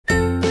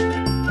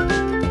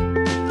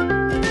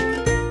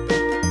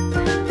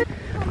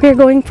We're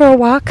going for a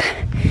walk.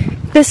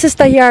 This is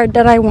the yard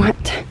that I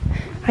want.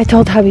 I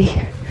told hubby.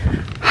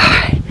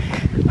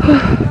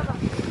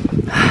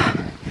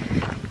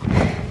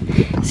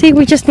 See,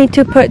 we just need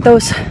to put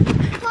those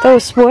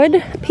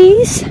wood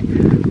peas.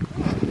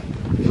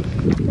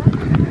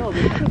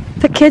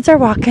 The kids are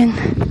walking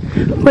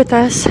with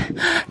us.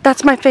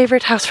 That's my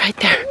favorite house right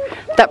there.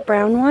 That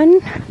brown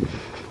one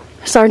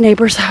is our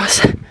neighbor's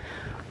house.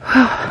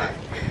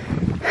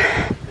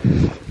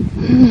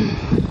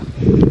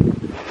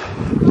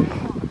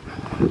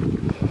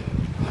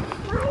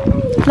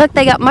 Look,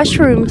 they got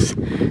mushrooms.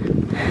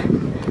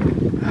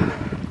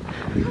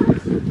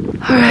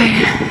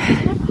 Alright.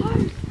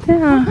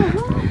 Yeah.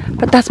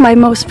 But that's my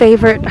most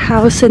favorite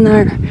house in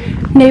our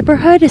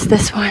neighborhood is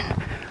this one.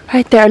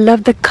 Right there. I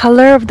love the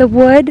color of the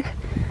wood.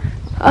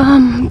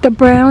 The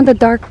brown, the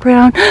dark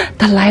brown.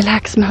 The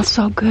lilac smells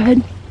so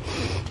good.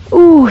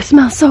 Ooh, it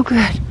smells so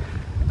good.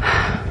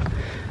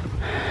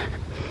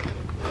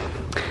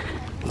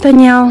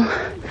 Danielle.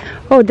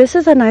 Oh, this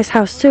is a nice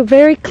house too.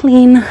 Very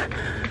clean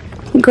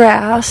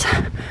grass.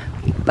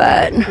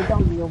 But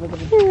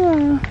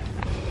yeah.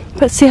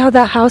 But see how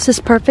that house is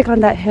perfect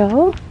on that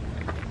hill?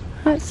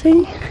 Let's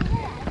see.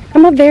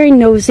 I'm a very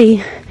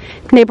nosy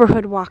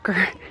neighborhood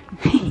walker.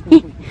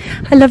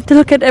 I love to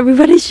look at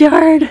everybody's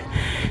yard.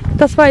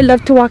 That's why I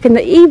love to walk in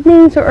the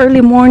evenings or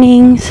early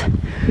mornings.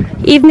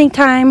 Evening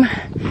time.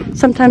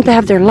 Sometimes they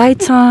have their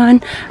lights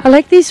on. I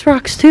like these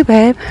rocks too,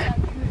 babe.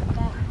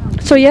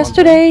 So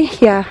yesterday,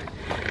 yeah.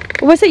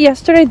 Was it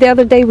yesterday? The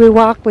other day we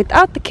walked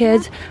without the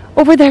kids.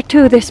 Over there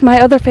too, this is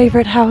my other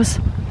favorite house.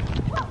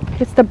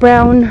 It's the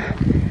brown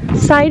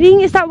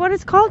siding. Is that what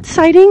it's called?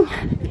 Siding?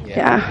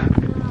 Yeah.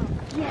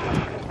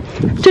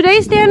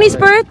 Today's Danny's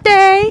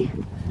birthday.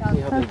 See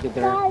how they did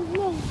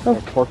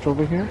their porch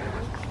over here?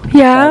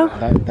 Yeah.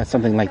 That's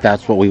something like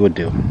that's what we would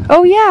do.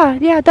 Oh yeah,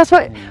 yeah. That's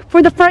what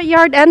for the front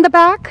yard and the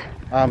back.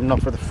 No,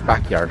 for the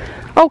backyard.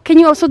 Oh, can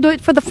you also do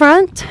it for the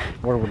front?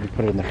 Where would we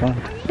put it in the front?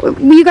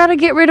 You gotta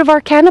get rid of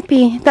our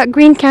canopy, that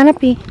green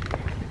canopy,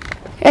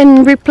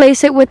 and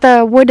replace it with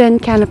a wooden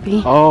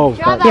canopy. Oh,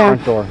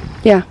 front door.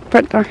 Yeah,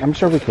 front door. I'm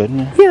sure we could.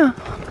 Yeah. Yeah.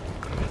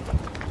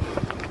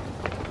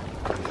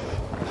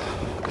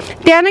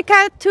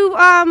 Danica,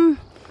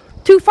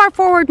 too far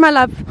forward, my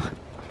love.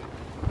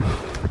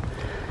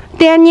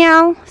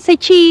 Danielle, say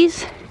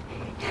cheese.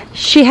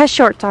 She has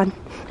shorts on.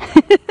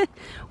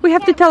 We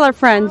have to tell our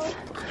friends.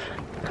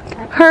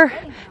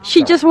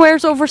 She just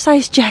wears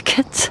oversized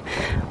jackets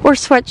or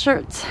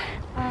sweatshirts.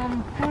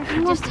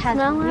 She just has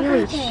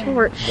really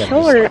short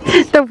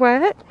shorts. The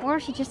what? Or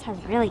she just has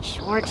really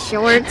short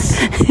shorts.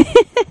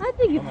 I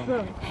think it's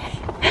good.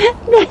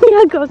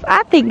 Danielle goes,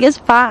 I think it's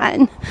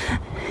fine.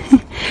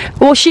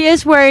 Well, she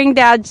is wearing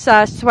Dad's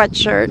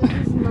sweatshirt.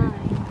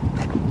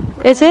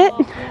 Is it?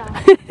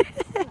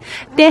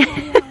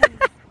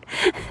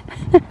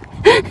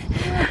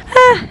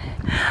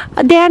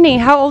 Danny,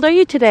 how old are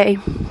you today?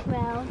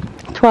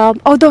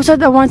 12. Oh, those are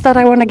the ones that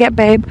I want to get,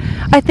 babe.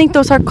 I think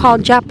those are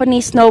called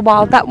Japanese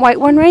snowball. That white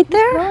one right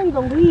there?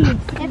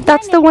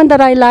 That's the one that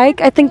I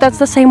like. I think that's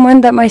the same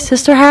one that my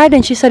sister had,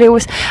 and she said it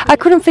was... I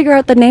couldn't figure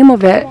out the name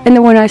of it, and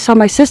then when I saw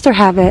my sister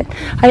have it,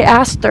 I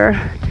asked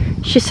her.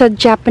 She said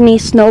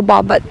Japanese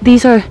snowball, but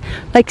these are...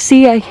 Like,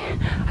 see,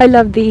 I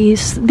love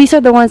these. These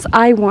are the ones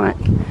I want.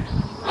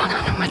 Hold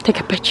on, I'm going to take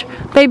a picture.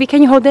 Baby,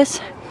 can you hold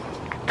this?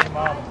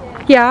 Mom,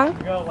 yeah?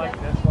 you gotta like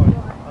this one.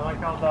 I like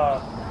how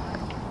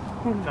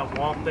the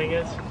warm thing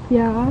is.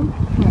 Yeah.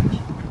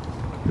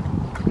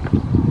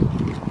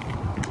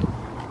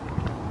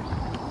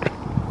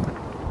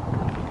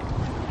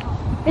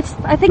 It's,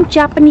 I think,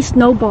 Japanese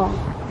snowball.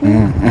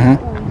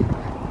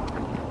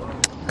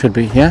 Could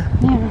be, yeah.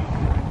 Yeah.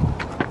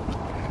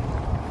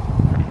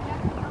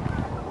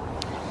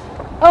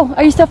 Oh,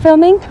 are you still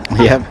filming?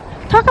 Yep.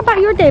 Talk about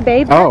your day,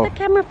 babe. Oh. Let the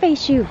camera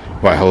face you.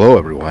 Why, hello,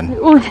 everyone.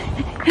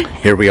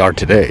 Here we are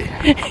today.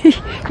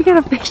 You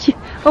gotta face you.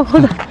 Oh,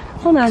 hold on.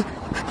 Hold on.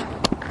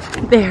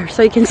 There,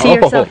 so you can see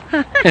yourself.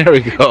 There we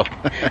go.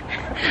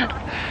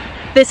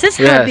 This is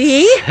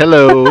hubby.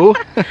 Hello.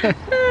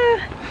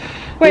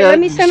 Wait, let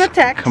me send a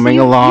text. Coming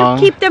along.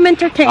 You keep them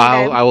entertained.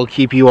 I will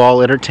keep you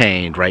all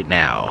entertained right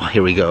now.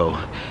 Here we go.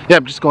 Yeah,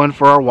 I'm just going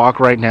for our walk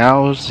right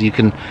now. So you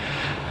can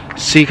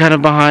see kind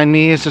of behind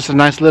me. It's just a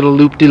nice little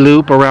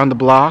loop-de-loop around the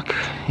block,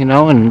 you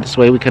know, and this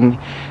way we can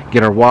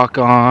get our walk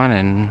on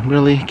and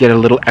really get a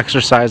little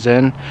exercise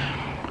in.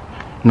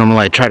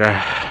 Normally I try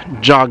to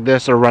jog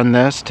this or run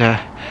this to,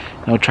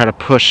 you know, try to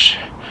push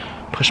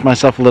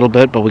myself a little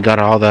bit, but we got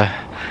all the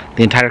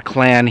entire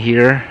clan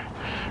here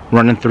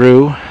running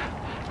through.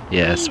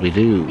 Yes, we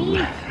do.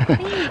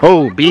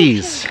 Oh,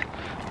 bees.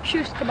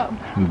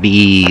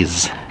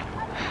 Bees.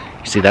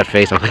 You see that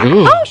face? I was like,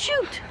 ooh. Oh,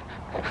 shoot.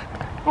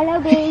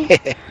 Hello, bee.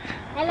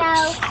 Hello.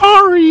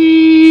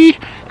 Sorry.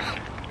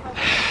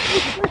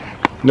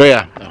 No,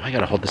 yeah. Oh, I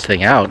gotta hold this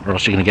thing out, or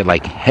else you're gonna get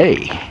like,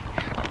 hey.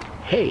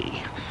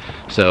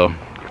 So,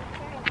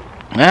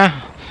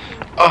 yeah.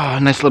 Oh,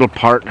 nice little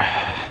part.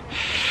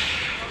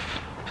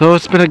 So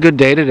it's been a good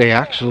day today,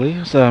 actually.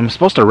 It's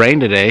supposed to rain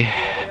today.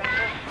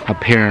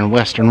 up here in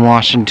Western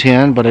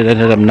Washington, but it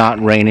ended up not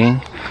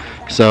raining.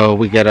 So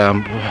we get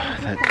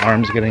that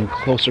arm's getting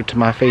closer to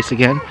my face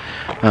again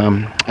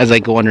as I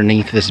go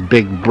underneath this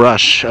big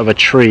brush of a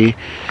tree.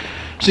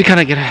 So you kind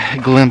of get a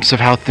glimpse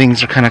of how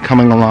things are kind of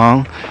coming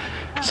along.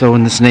 So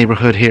in this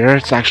neighborhood here,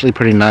 it's actually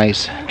pretty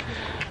nice.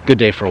 Good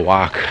day for a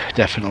walk,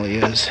 definitely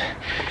is.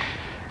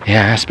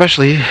 Yeah,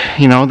 especially,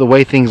 you know, the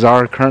way things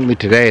are currently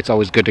today, it's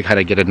always good to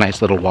kind of get a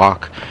nice little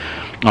walk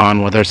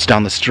on, whether it's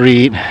down the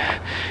street.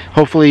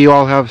 Hopefully you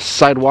all have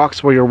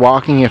sidewalks where you're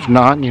walking. If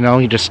not, you know,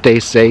 you just stay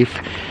safe.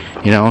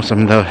 You know,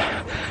 some of the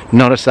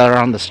notice that are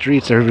on the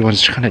streets,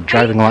 everyone's kind of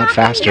driving a lot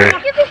faster.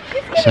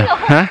 So,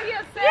 huh?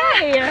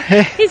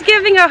 Yeah. He's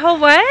giving a whole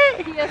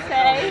what?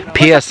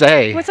 PSA.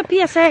 PSA. What's a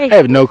PSA? I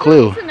have no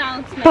clue.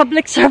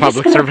 Public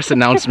service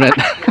announcement.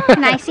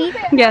 Nicey?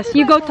 Yes,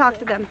 you go talk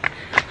to them.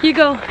 You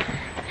go.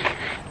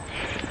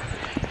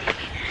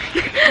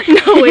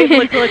 No, wait,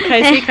 look,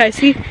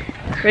 Kaisi.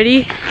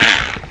 Ready?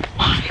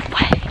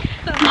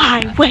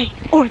 My way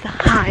or the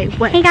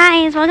highway. Hey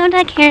guys, welcome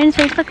to Karen's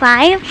Facebook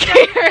Live.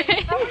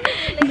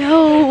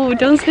 No,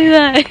 don't say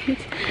that.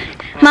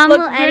 Mom Look,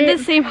 will we're edit.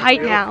 the same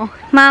height now.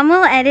 Mom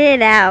will edit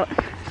it out.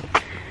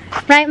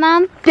 Right,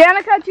 Mom?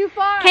 Danica, too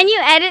far. Can you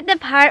edit the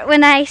part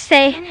when I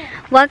say,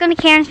 welcome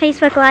to Karen's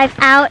Facebook Live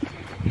out?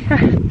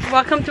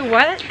 Welcome to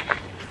what?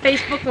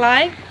 Facebook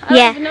Live? I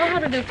Yeah. don't even know how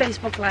to do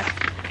Facebook Live.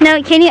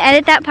 No, can you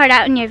edit that part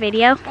out in your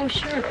video? Oh,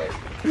 sure.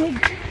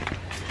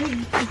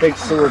 Big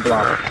sewer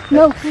block.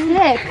 No,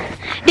 sick.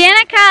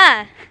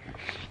 Danica,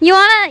 you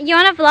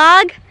wanna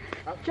vlog?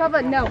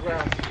 Java, no.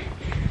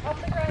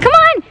 Come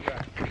on!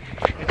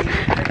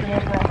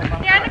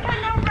 Danica,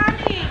 no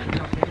running.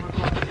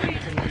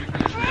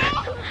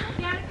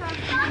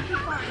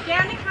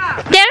 Danica,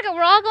 Danica,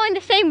 we're all going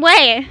the same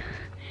way.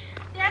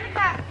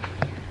 Danica,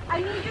 I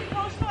need you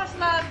close to us,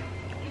 love.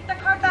 If the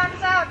car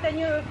backs out, then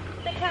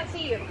they can't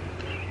see you.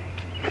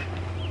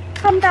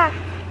 Come back.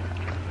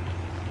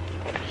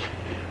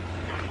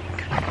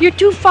 You're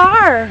too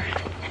far.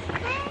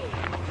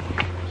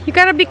 You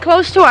gotta be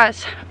close to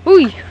us.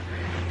 Ooh.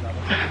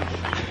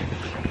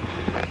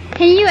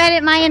 Can you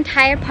edit my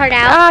entire part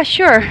out?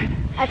 Sure.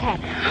 Okay.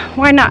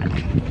 Why not?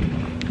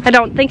 I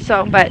don't think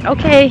so, but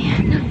okay.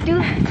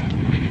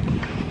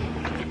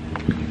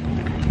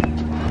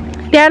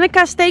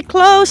 Danica, stay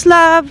close,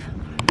 love.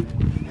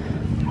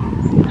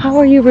 How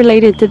are you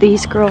related to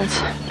these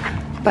girls,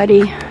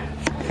 buddy?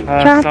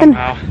 Jonathan?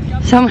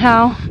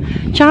 Somehow.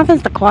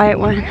 Jonathan's the quiet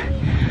one.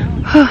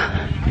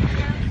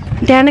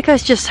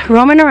 Danica's just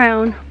roaming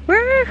around.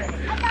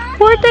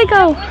 Where'd they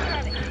go?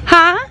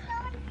 Huh?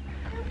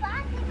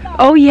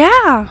 Oh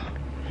yeah.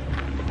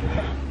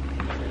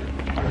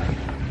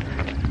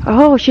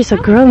 Oh, she's a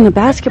girl in the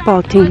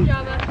basketball team.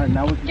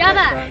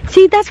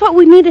 See, that's what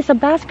we need, is a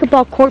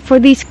basketball court for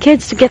these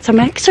kids to get some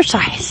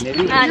exercise.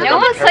 No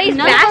one plays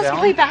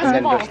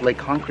basketball. There's like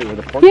concrete with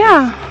a fork.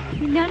 Yeah.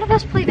 None of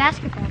us play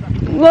basketball though.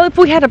 Well, if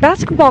we had a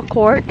basketball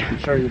court,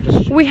 Sure, you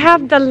just we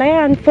have the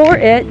land for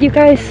it. You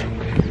guys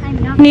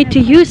need to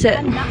use it.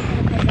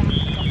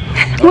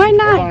 Why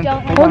not?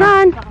 Hold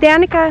on,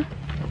 Danica.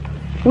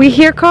 We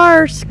hear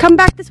cars. Come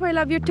back this way,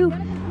 love. You're too.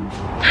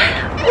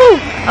 Ooh,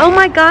 oh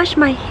my gosh,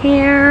 my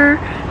hair.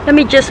 Let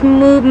me just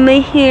move my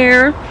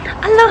hair.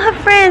 Aloha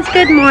friends,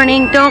 good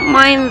morning. Don't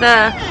mind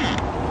the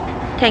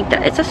tank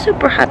top. It's a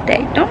super hot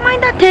day. Don't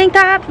mind that tank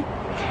top.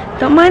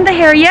 Don't mind the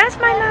hair. Yes,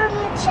 my love.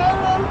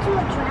 Change into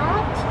a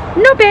dress?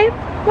 No, babe.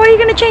 Why are you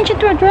gonna change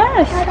into a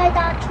dress? Because I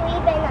got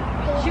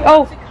Tree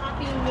Oh,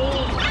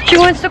 she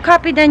wants to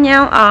copy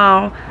Danielle.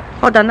 Oh,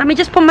 hold on. Let me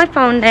just put my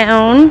phone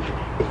down.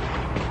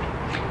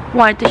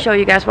 Wanted to show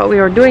you guys what we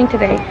were doing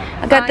today.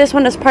 I got this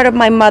one as part of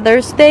my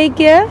Mother's Day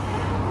gift.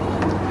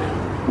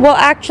 Well,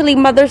 actually,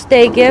 Mother's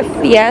Day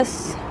gift.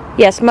 Yes,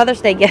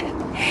 Mother's Day gift.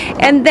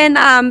 And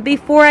then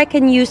before I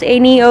can use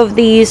any of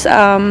these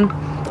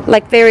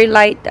like very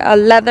light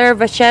leather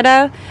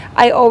vachetta,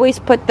 I always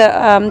put the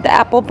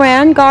Apple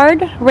brand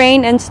guard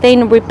rain and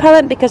stain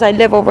repellent, because I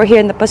live over here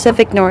in the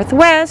Pacific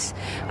Northwest.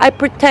 I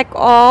protect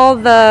all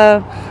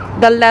the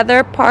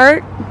leather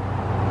part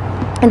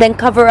and then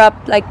cover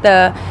up like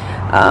the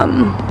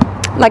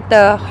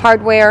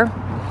hardware,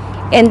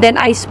 and then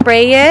I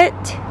spray it,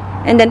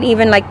 and then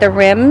even like the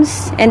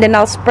rims, and then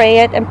I'll spray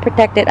it and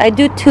protect it. I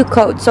do 2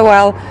 coats, so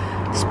I'll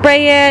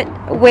spray it,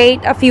 wait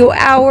a few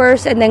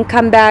hours, and then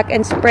come back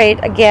and spray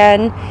it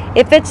again.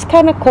 If it's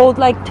kind of cold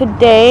like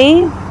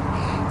today,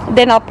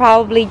 then I'll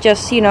probably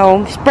just, you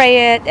know,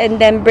 spray it and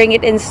then bring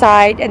it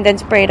inside and then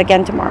spray it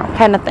again tomorrow,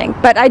 kind of thing.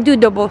 But I do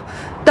double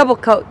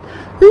coat.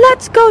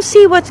 Let's go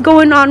see what's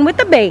going on with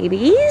the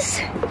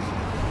babies.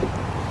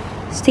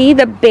 See,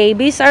 the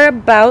babies are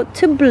about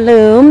to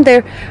bloom.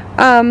 They're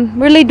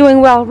really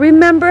doing well.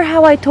 Remember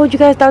how I told you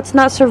guys that's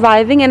not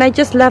surviving, and I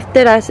just left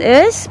it as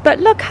is? But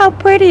look how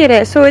pretty it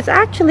is. So it's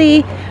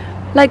actually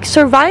like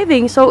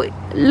surviving. So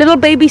little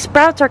baby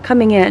sprouts are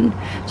coming in.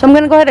 So I'm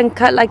gonna go ahead and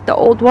cut like the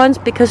old ones,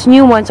 because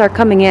new ones are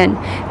coming in.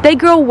 They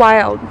grow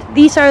wild.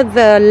 These are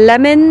the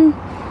lemon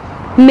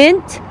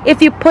Mint,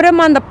 if you put them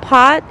on the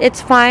pot,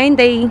 it's fine.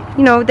 They, you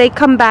know, they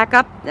come back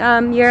up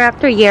year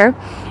after year.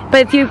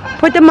 But if you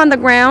put them on the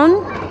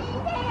ground,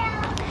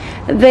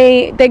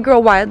 they grow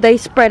wild. They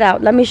spread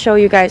out. Let me show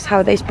you guys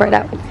how they spread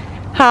out.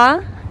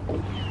 Huh?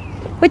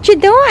 What you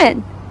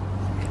doing?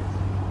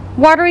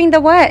 Watering the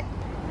what?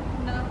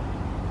 No.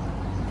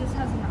 This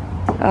has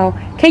not. Oh,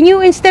 can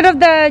you, instead of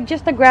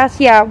just the grass?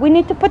 Yeah, we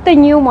need to put the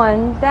new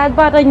one. Dad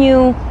bought a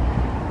new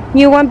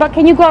one, but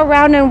can you go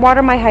around and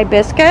water my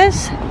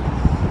hibiscus?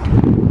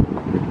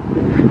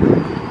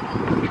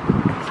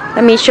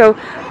 Let me show.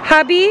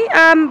 Hubby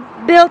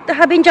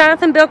and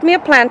Jonathan built me a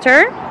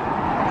planter.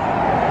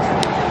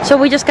 So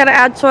we just gotta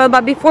add soil,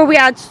 but before we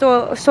add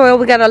soil,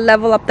 we gotta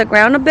level up the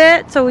ground a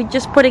bit. So we're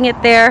just putting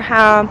it there,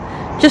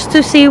 just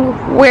to see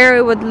where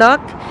it would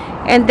look,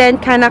 and then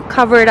kind of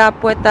cover it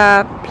up with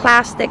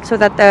plastic so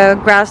that the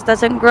grass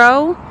doesn't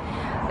grow.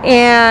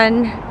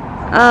 And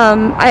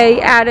I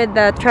added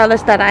the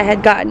trellis that I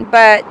had gotten,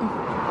 but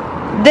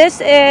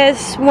this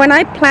is, when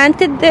I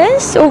planted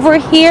this over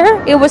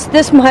here, it was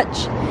this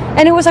much,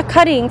 and it was a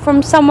cutting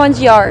from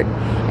someone's yard.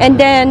 And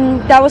then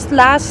that was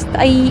last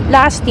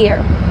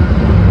year,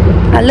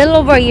 a little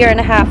over a year and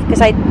a half,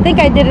 because I think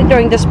I did it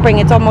during the spring.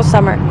 It's almost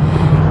summer,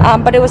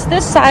 but it was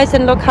this size,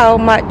 and look how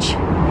much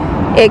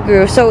it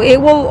grew. So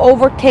it will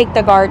overtake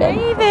the garden.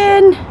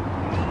 Even.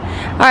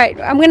 All right,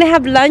 I'm gonna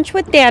have lunch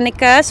with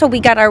Danica. So we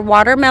got our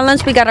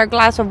watermelons, we got our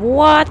glass of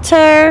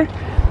water.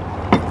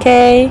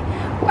 Okay,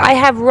 I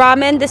have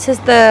ramen. This is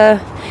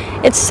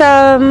it's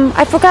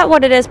I forgot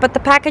what it is, but the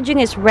packaging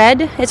is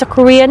red. It's a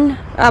Korean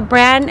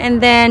brand.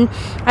 And then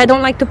I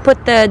don't like to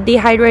put the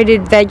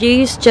dehydrated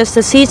veggies, just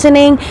the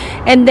seasoning.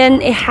 And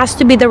then it has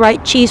to be the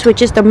right cheese,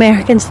 which is the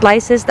American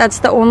slices. This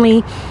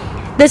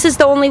is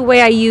the only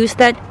way I use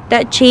that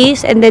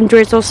cheese. And then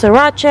drizzle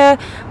sriracha.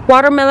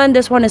 Watermelon,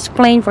 this one is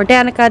plain for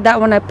Danica. That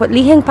one I put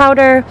lihing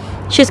powder.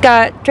 She's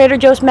got Trader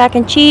Joe's mac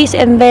and cheese.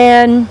 And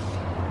then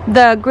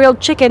the grilled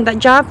chicken that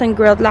Jonathan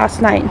grilled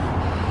last night.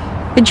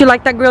 Did you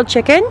like that grilled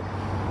chicken?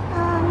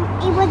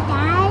 It was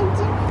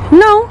Dad.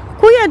 No,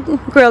 Kuya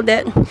grilled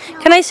it. No.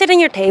 Can I sit on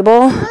your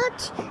table?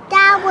 But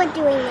Dad was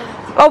doing it.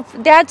 Oh,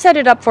 Dad set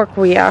it up for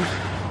Kuya.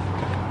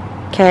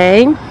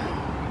 Okay.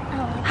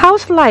 Oh.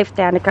 How's life,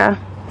 Danica?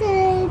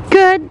 Good.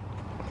 Good.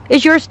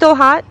 Is yours still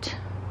hot?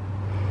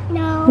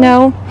 No.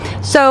 No.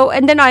 So,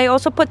 and then I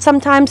also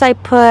sometimes I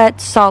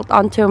put salt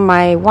onto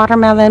my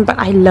watermelon, but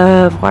I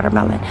love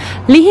watermelon.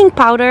 Lihing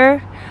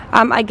powder,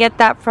 I get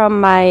that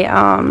from my,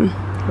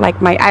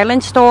 like my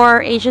island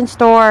store, Asian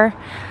store,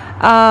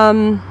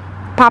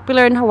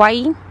 popular in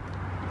Hawaii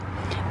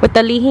with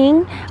the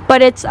lihing.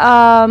 But it's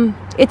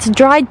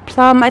dried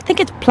plum. I think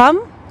it's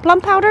plum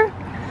powder,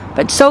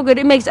 but so good.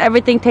 It makes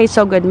everything taste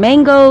so good.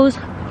 Mangoes.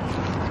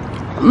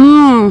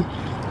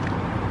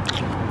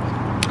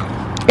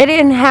 It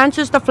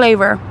enhances the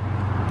flavor.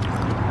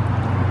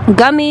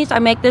 Gummies, I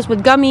make this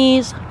with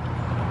gummies.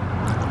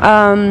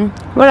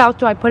 What else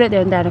do I put it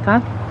in,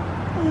 Danica?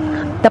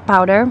 The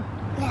powder.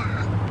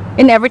 Yeah.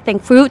 In everything.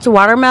 Fruits,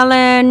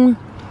 watermelon,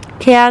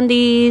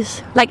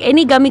 candies. Like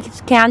any gummy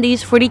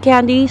candies, fruity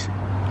candies.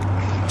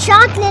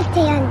 Chocolate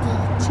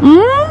candy.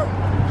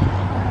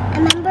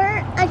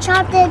 Remember a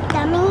chocolate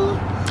gummy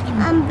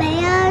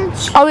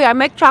bears? Oh yeah, I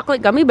make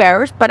chocolate gummy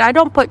bears, but I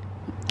don't put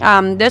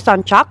this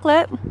on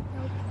chocolate.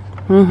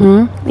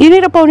 You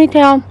need a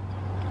ponytail?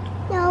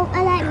 No,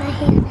 I like my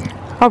hair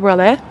now. Oh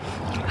really?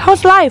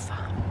 How's life?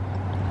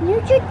 You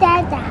should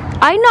dad that.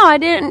 I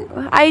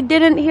know, I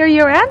didn't hear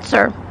your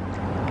answer.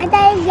 I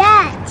did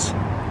that.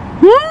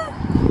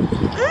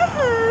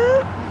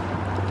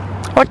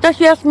 What does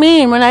yes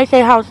mean when I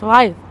say how's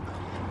life?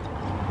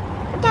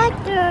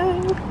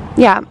 Doctor.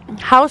 Yeah,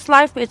 how's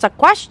life is a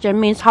question,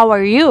 means how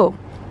are you?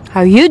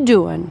 How you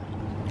doing?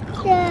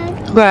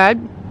 Good. Good.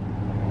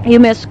 You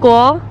miss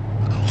school?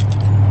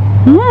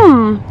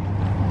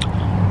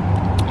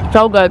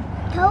 So good.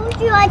 Told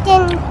you I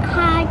didn't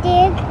hide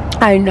it.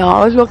 I know,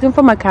 I was looking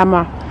for my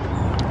camera.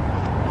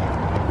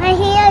 My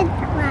hair is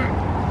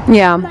wet.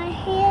 Yeah. My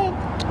hair.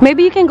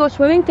 Maybe you can go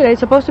swimming today. It's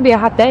supposed to be a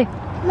hot day.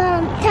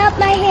 Mom, tap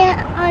my hair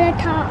on the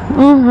top.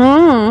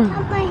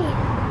 Tap my hair.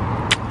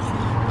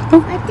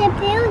 What's it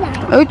feel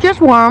like? It's just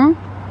warm.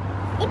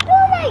 It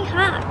feels like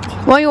hot.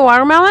 Want your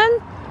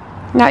watermelon?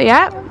 Not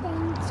yet? No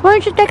thanks. Why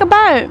don't you take a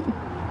bite?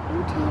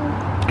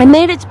 I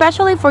made it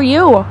specially for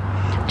you.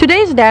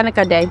 Today's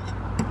Danica Day.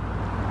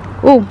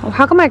 Ooh,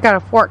 how come I got a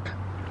fork?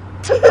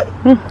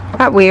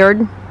 That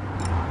weird.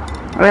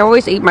 I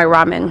always eat my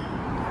ramen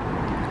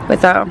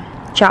with a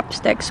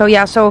chopstick. So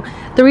yeah, so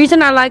the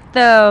reason I like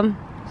the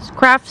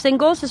craft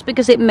singles is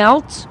because it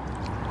melts,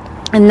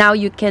 and now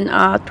you can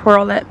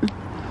twirl it.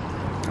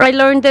 I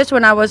learned this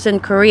when I was in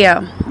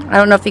Korea. I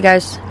don't know if you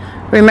guys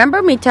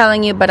remember me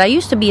telling you, but I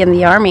used to be in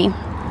the army.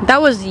 That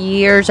was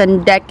years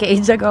and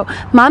decades ago.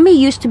 Mommy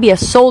used to be a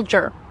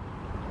soldier.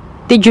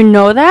 Did you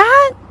know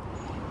that?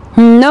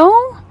 No?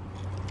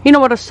 You know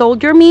what a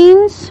soldier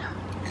means?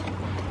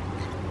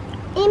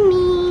 It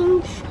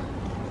means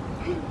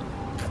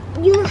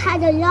you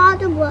had a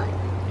lot of work.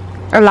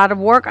 A lot of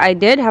work. I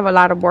did have a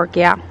lot of work,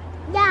 yeah.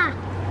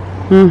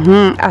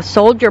 Yeah. A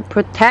soldier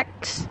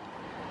protects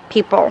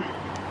people.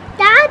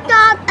 That's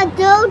not a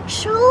girl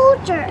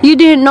soldier. You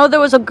didn't know there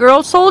was a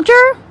girl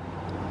soldier?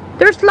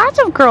 There's lots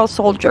of girl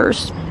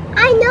soldiers.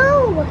 I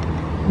know.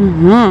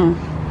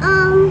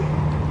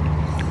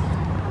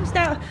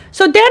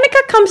 So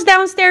Danica comes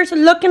downstairs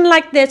looking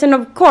like this, and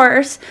of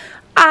course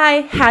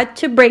I had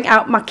to bring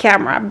out my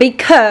camera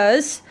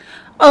because,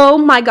 oh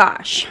my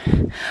gosh,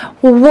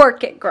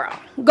 work it, girl.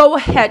 Go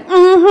ahead.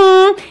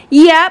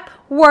 Yep,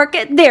 work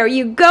it. There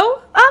you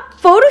go. Up,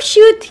 photo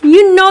shoot.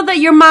 You know that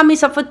your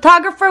mommy's a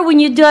photographer when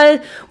you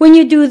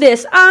do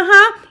this.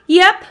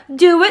 Yep,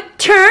 do it.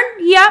 Turn.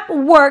 Yep,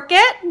 work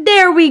it.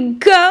 There we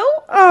go.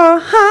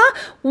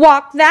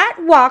 Walk that.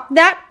 Walk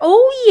that.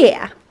 Oh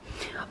yeah.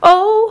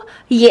 Oh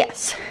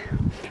yes.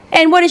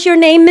 And what is your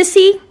name,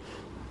 Missy?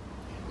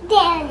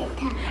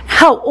 Danica.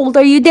 How old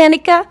are you,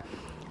 Danica?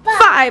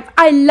 5.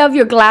 I love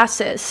your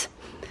glasses.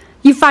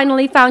 You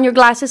finally found your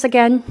glasses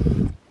again?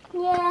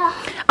 Yeah.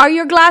 Are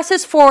your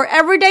glasses for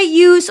everyday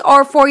use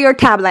or for your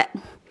tablet?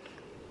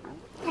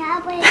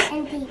 Tablet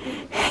and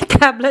TV.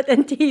 Tablet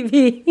and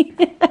TV.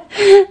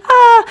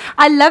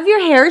 I love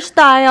your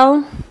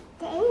hairstyle.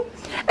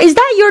 Thanks. Is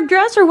that your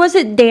dress or was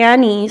it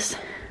Danny's?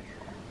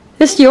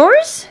 It's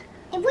yours?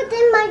 It was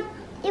in mine.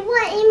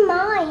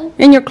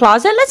 In your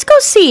closet? Let's go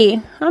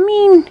see. I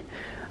mean,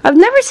 I've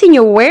never seen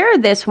you wear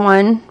this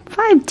one.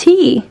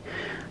 5T.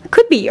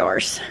 Could be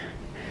yours.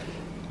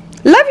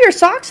 Love your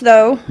socks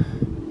though.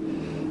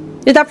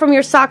 Is that from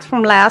your socks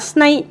from last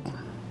night?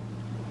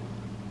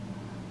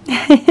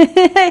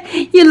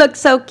 You look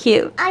so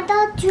cute. I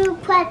got 2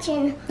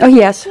 questions. Oh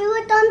yes. 2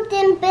 of them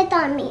didn't bit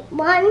on me.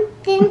 1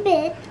 didn't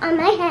bit on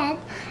my head,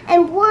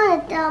 and 1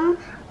 of them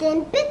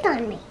didn't bit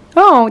on me.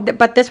 Oh,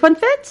 but this one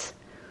fits?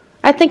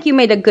 I think you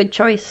made a good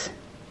choice.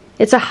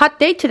 It's a hot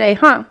day today,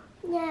 huh?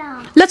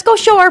 Yeah. Let's go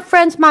show our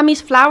friend's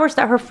mommy's flowers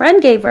that her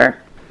friend gave her.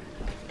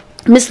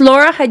 Miss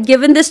Laura had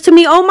given this to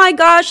me. Oh my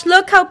gosh,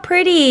 look how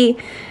pretty.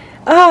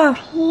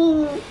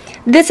 Oh,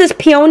 this is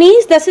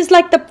peonies. This is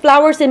like the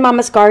flowers in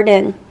Mama's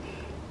garden.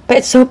 But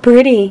it's so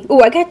pretty. Oh,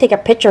 I gotta take a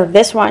picture of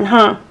this one,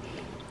 huh?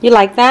 You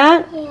like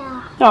that?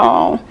 Yeah.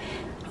 Oh.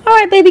 All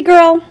right, baby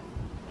girl.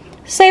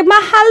 Say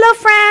mahalo,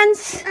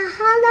 friends.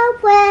 Hello,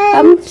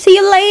 friends. See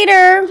you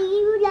later. See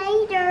you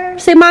later.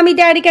 Say mommy,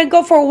 daddy gonna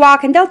go for a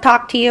walk and they'll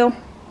talk to you.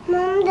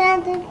 Mom,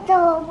 Dad,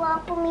 don't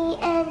walk with me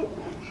and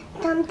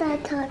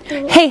Dad talk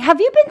to me. Hey, have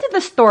you been to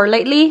the store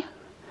lately?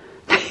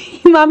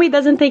 Mommy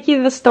doesn't take you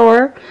to the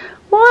store.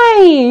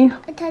 Why?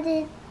 I thought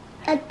it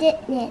a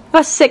sickness.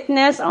 A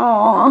sickness?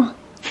 Aww.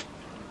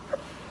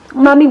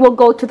 Mommy will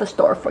go to the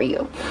store for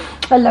you.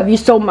 I love you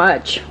so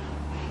much.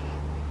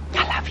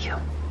 I love you.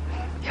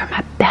 You're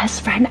my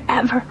best friend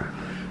ever.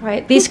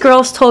 Right, these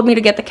girls told me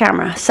to get the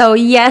camera. So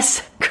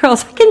yes,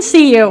 girls, I can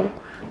see you.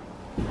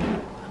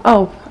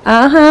 Oh,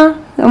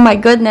 oh my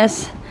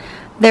goodness.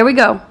 There we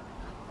go.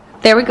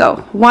 There we go.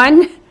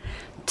 1,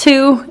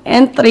 2,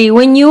 and 3.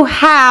 When you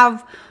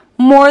have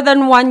more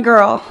than one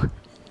girl,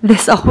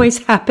 this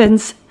always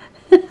happens.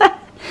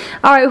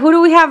 All right, who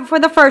do we have for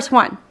the first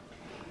one?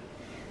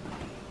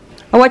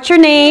 What's your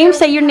name?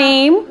 Say your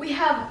name. We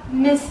have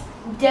Miss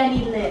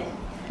Denny Lynn.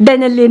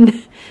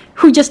 Denelyn,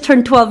 who just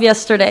turned 12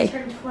 yesterday.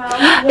 Turned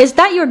 12. Is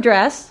that your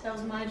dress? That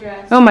was my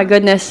dress. Oh my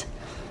goodness.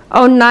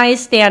 Oh,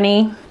 nice,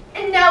 Danny.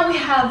 And now we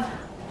have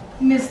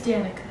Miss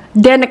Danica.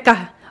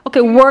 Danica.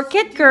 Okay, work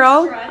it,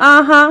 girl.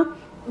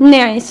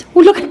 Nice. Oh,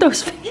 look at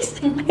those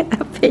faces. Look at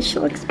that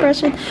facial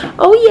expression.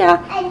 Oh,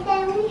 yeah. And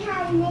then we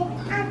have Miss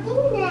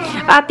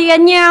Athena. Ate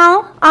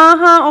Anyel.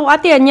 Oh,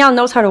 Ate Anyel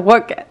knows how to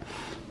work it.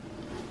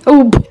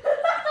 Oh.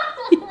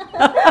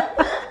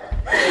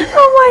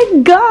 Oh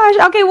my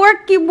gosh. Okay,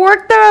 work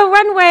the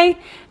runway,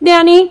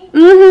 Danny.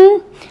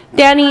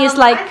 Danny is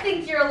like. I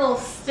think you're a little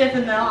stiff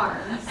in the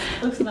arms.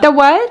 The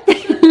what?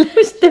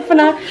 Stiff in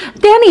her.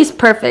 Danny's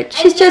perfect.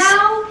 She's and just.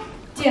 Now,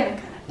 Danica.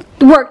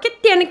 Work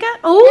it, Danica.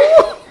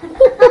 Oh.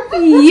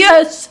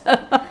 Yes.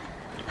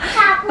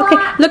 Catwalk. Okay,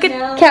 look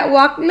at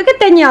catwalk. Look at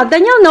Danielle.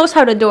 Danielle knows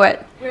how to do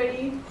it.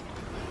 Ready,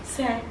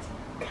 set.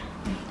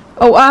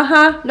 Oh,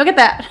 look at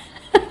that.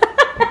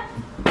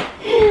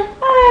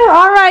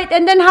 All right,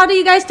 and then how do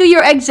you guys do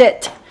your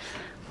exit?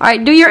 All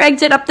right, do your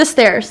exit up the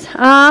stairs.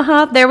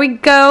 There we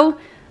go.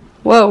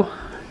 Whoa.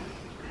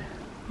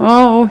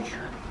 Oh.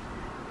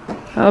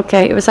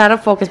 Okay, it was out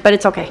of focus, but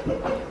it's okay.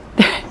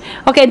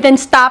 Okay, then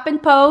stop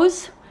and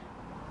pose.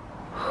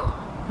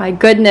 My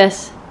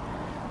goodness.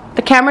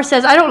 The camera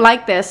says, I don't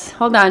like this.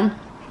 Hold on.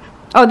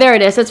 Oh, there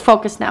it is. It's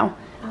focused now.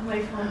 On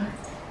my phone.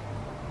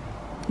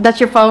 That's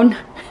your phone?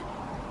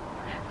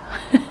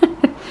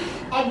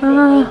 Exit,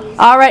 ladies.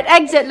 All right,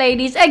 exit,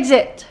 ladies.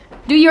 Exit.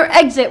 Do your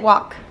exit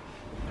walk.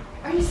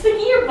 Are you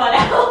sticking your butt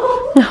out?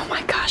 Oh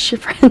my gosh, your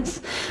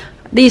friends.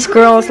 These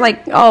girls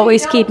like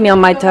always keep me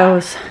on my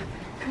toes.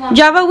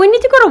 Java, we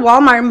need to go to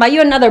Walmart and buy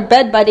you another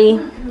bed, buddy.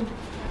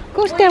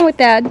 Go stand with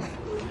Dad. Are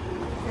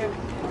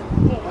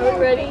we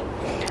ready?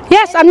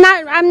 Yes, I'm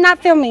not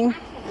filming.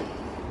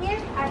 Here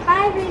are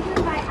 5 reasons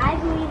why I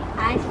believe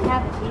I should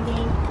have a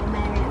TV.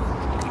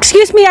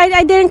 Excuse me,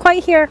 I didn't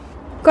quite hear.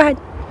 Go ahead.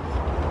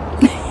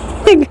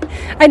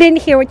 I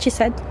didn't hear what you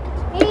said.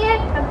 Here,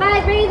 for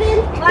 5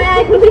 reasons why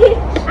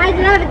I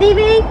should have a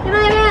TV in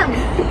my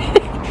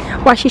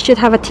room. Why she should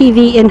have a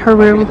TV in her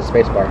room. The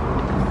space bar.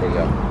 There you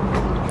go.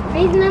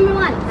 Reason number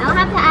 1, I'll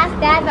have to ask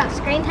Dad about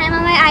screen time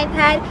on my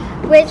iPad,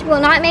 which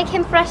will not make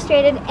him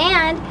frustrated,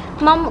 and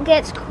Mom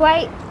gets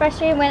quite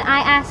frustrated when I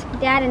ask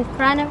Dad in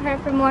front of her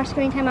for more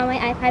screen time on my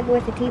iPad, but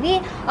with the TV,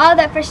 all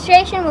that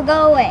frustration will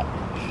go away.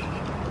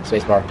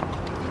 Space bar.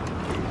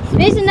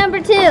 Reason number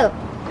 2,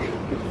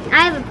 I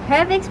have a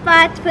perfect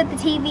spot to put the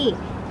TV,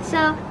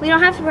 so we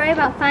don't have to worry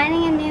about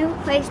finding a new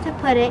place to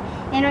put it.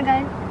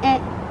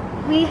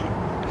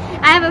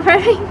 I have a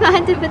perfect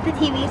spot to put the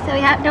TV, so we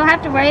don't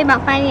have to worry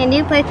about finding a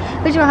new place,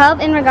 which will help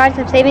in regards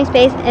of saving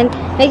space and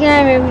making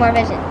our room more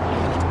efficient.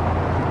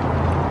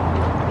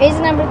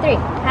 Reason number 3,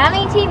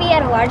 having a TV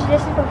at a large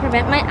distance will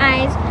prevent my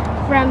eyes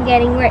from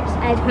getting worse.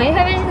 I have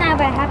 25 vision now,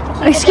 but I have to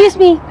keep Excuse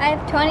me. I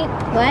have 20,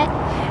 what?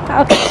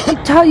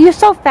 Okay, you're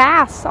so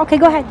fast. Okay,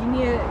 go ahead.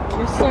 You're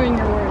slurring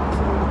your words.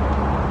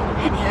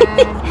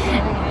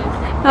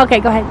 Okay,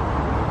 go ahead.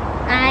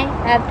 I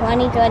have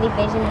 20/20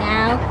 vision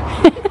now,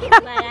 but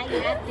I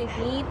have to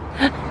keep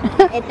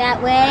it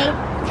that way.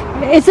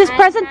 Is this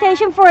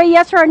presentation for a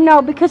yes or a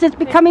no? Because it's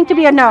becoming to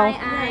be a no.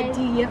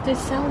 You have to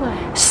sell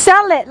them.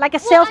 Sell it like a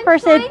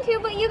salesperson. I'm trying to,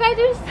 but you guys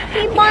just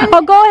keep on.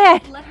 Oh, go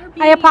ahead. Let her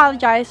be. I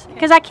apologize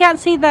because I can't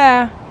see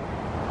the.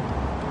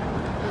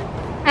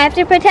 I have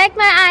to protect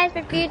my eyes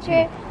for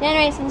future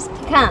generations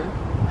to come.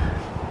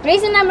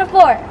 Reason number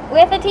 4,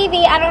 with a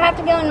TV, I don't have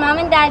to go in Mom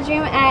and Dad's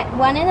room at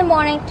 1 in the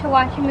morning to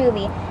watch a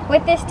movie.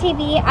 With this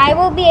TV, I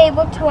will be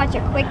able to watch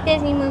a quick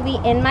Disney movie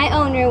in my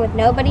own room with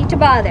nobody to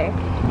bother.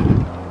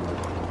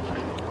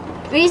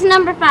 Reason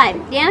number 5,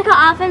 Danica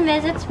often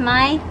visits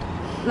my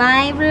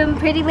room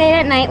pretty late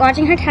at night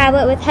watching her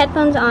tablet with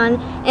headphones on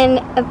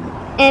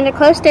and a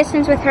close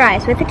distance with her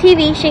eyes. With the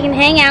TV, she can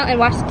hang out and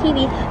watch the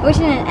TV, which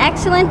is an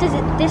excellent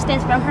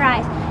distance from her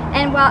eyes,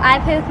 and while I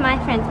play with my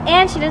friends.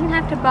 And she doesn't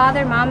have to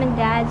bother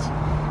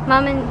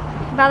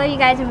bother you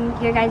guys in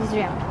your guys'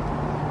 room.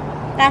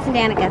 That's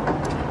Danica.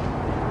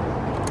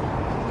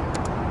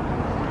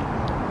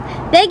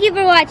 Thank you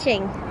for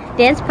watching.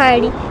 Dance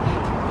party.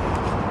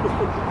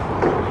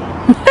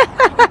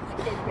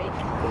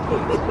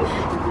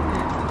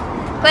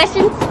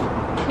 Questions?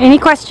 Any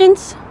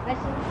questions?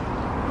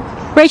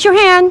 Raise your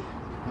hand.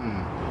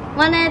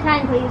 One at a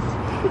time, please.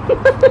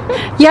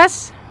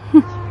 Yes?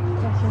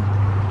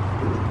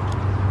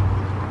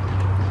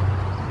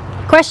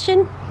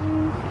 Question?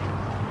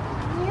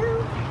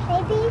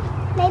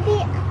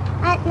 Maybe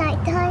at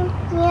nighttime,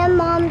 me and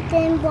Mom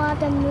didn't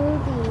watch a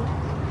movie.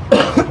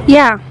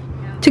 Yeah.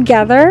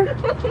 Together.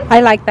 I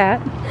like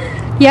that.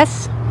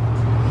 Yes?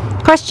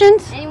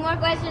 Questions? Any more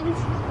questions?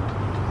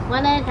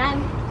 One at a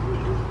time.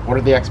 What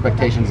are the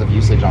expectations of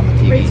usage on the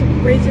TV?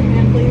 Raise your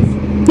hand,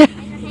 please.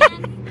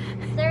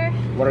 Sir?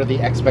 What are the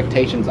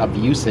expectations of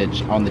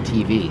usage on the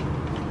TV?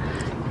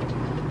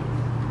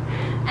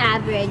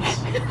 Average.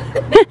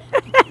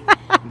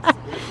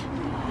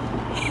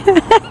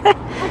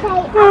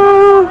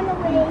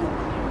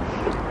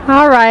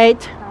 All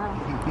right.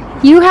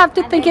 You have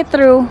to think it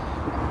through.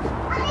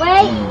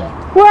 Wait.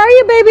 Where are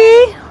you,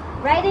 baby?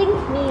 Writing?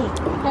 Me.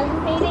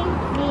 Concentrating?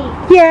 Me.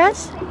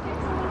 Yes.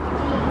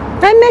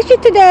 I miss you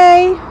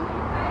today.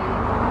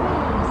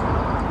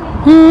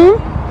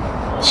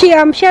 She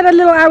had a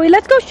little owie.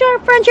 Let's go show our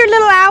friends your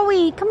little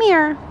owie. Come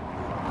here.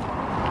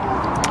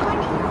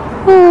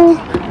 Oh,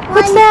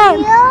 what's that?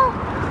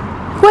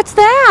 What's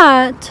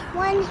that?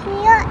 One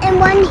here and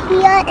one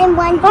here and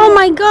one here. Oh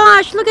my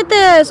gosh, look at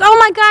this. Oh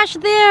my gosh,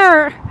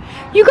 there.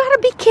 You gotta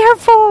be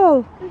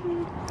careful.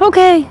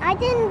 Okay. I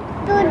didn't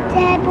do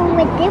terrible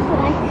with this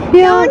one.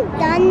 Yeah. Someone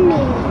done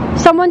me.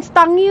 Someone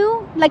stung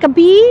you? Like a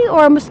bee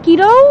or a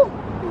mosquito?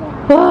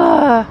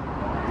 Ugh.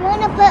 You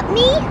wanna put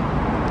me?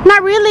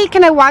 Not really.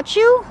 Can I watch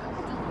you?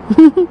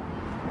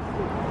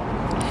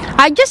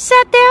 I just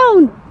sat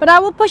down, but I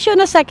will push you in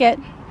a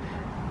second.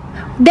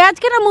 Dad's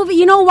gonna move it.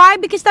 You know why?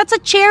 Because that's a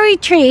cherry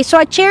tree. So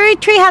a cherry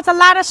tree has a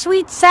lot of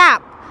sweet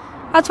sap.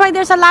 That's why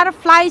there's a lot of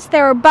flies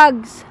there or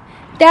bugs.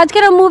 Dad's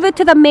gonna move it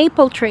to the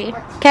maple tree.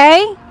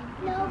 Okay?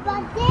 No,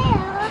 but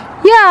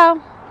there. Yeah.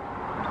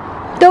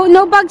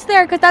 No bugs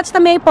there because that's the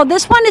maple.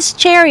 This one is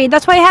cherry.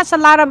 That's why it has a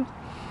lot of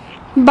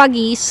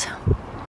buggies.